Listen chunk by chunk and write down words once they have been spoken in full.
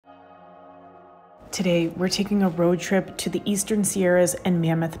Today, we're taking a road trip to the Eastern Sierras and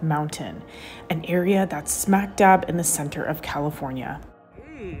Mammoth Mountain, an area that's smack dab in the center of California.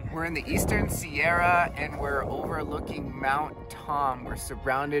 We're in the Eastern Sierra and we're overlooking Mount Tom. We're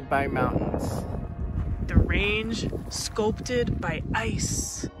surrounded by mountains. The range sculpted by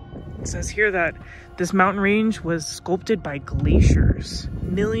ice. It says here that this mountain range was sculpted by glaciers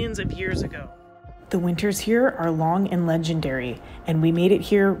millions of years ago. The winters here are long and legendary, and we made it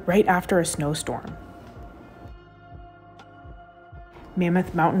here right after a snowstorm.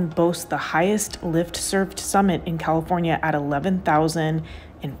 Mammoth Mountain boasts the highest lift-served summit in California at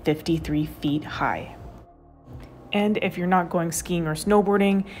 11,053 feet high. And if you're not going skiing or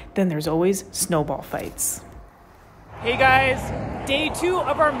snowboarding, then there's always snowball fights. Hey guys, day 2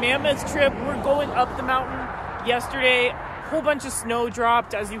 of our Mammoth trip. We're going up the mountain. Yesterday, a whole bunch of snow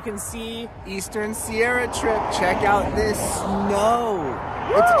dropped, as you can see. Eastern Sierra trip. Check out this snow.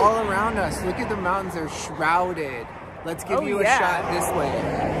 Woo! It's all around us. Look at the mountains, they're shrouded. Let's give you a shot this way.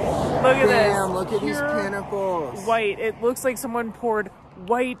 Look at this. Look at these pinnacles. White. It looks like someone poured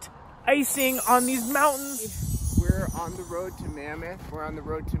white icing on these mountains. We're on the road to Mammoth. We're on the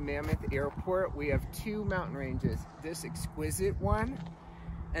road to Mammoth Airport. We have 2 mountain ranges. This exquisite one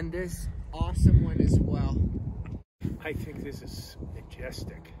and this awesome one as well. I think this is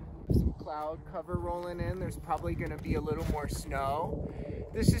majestic. Some cloud cover rolling in. There's probably going to be a little more snow.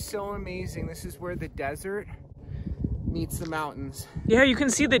 This is so amazing. This is where the desert meets the mountains. Yeah, you can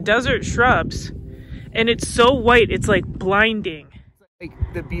see the desert shrubs, and it's so white, it's like blinding. Like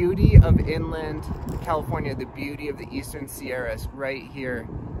the beauty of inland California, the beauty of the Eastern Sierras right here.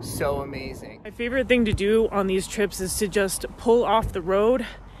 So amazing. My favorite thing to do on these trips is to just pull off the road,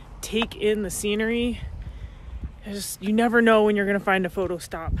 take in the scenery. You never know when you're gonna find a photo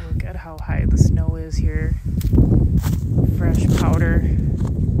stop. Look at how high the snow is here. Fresh powder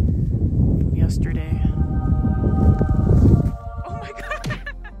from yesterday. Oh my God.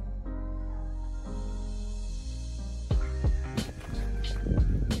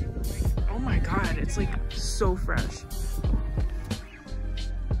 Oh my God, it's like so fresh.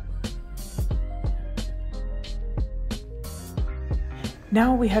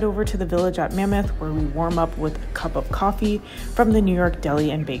 Now we head over to the village at Mammoth, where we warm up with a cup of coffee from the New York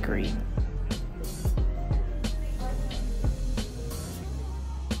Deli and Bakery.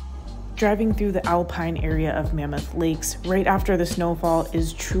 Driving through the alpine area of Mammoth Lakes right after the snowfall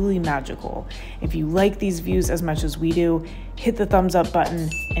is truly magical. If you like these views as much as we do, hit the thumbs up button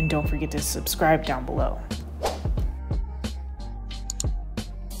and don't forget to subscribe down below. I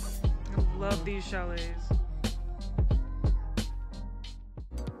love these chalets.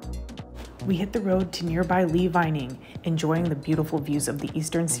 We hit the road to nearby Lee Vining, enjoying the beautiful views of the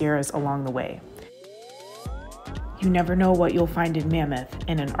Eastern Sierras along the way. You never know what you'll find in Mammoth,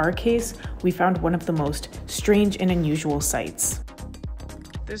 and in our case, we found one of the most strange and unusual sights.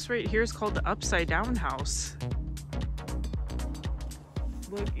 This right here is called the Upside Down House.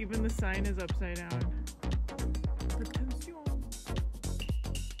 Look, even the sign is upside down.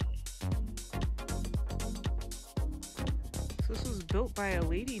 This was built by a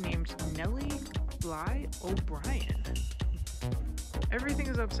lady named Nellie Bly O'Brien. Everything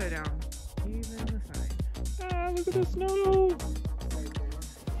is upside down, even the sign. Ah, look at the snow!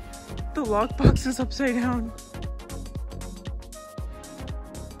 The lockbox is upside down.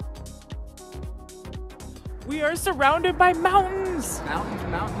 We are surrounded by mountains! Mountains,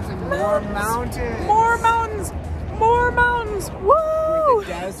 mountains, and more mountains! More mountains! More mountains! Woo! Where the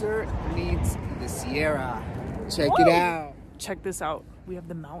desert meets the Sierra. Check it out. Check this out. We have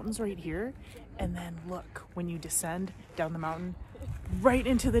the mountains right here, and then look, when you descend down the mountain, right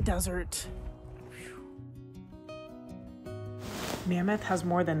into the desert. Mammoth has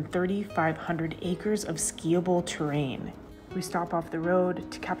more than 3,500 acres of skiable terrain. We stop off the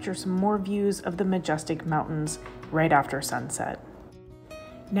road to capture some more views of the majestic mountains right after sunset.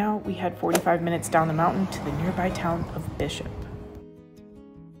 Now we head 45 minutes down the mountain to the nearby town of Bishop.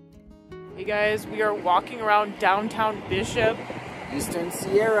 Hey guys, we are walking around downtown Bishop. Eastern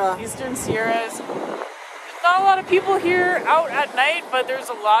Sierra. Eastern Sierras. There's not a lot of people here out at night, but there's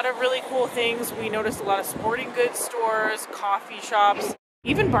a lot of really cool things. We noticed a lot of sporting goods stores, coffee shops,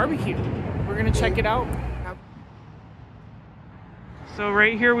 even barbecue. We're gonna check it out. So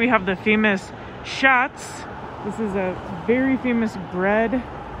right here we have the famous Schatz. This is a very famous bread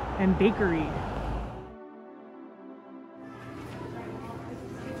and bakery.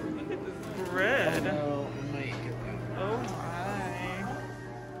 Bread. Oh my. Oh my.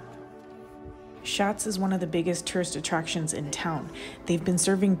 Schatz is one of the biggest tourist attractions in town. They've been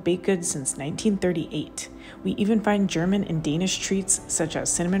serving baked goods since 1938. We even find German and Danish treats such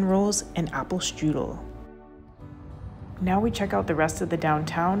as cinnamon rolls and apple strudel. Now we check out the rest of the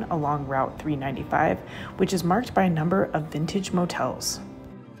downtown along Route 395, which is marked by a number of vintage motels.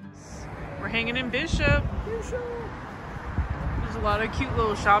 We're hanging in Bishop. There's a lot of cute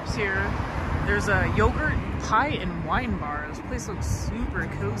little shops here. There's a yogurt, pie, and wine bar. This place looks super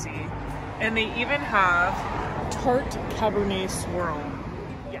cozy. And they even have tart Cabernet swirl.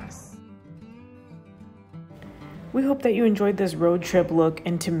 Yes. We hope that you enjoyed this road trip look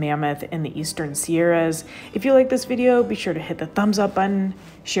into Mammoth and the Eastern Sierras. If you like this video, be sure to hit the thumbs up button,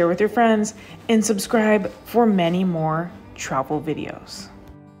 share with your friends, and subscribe for many more travel videos.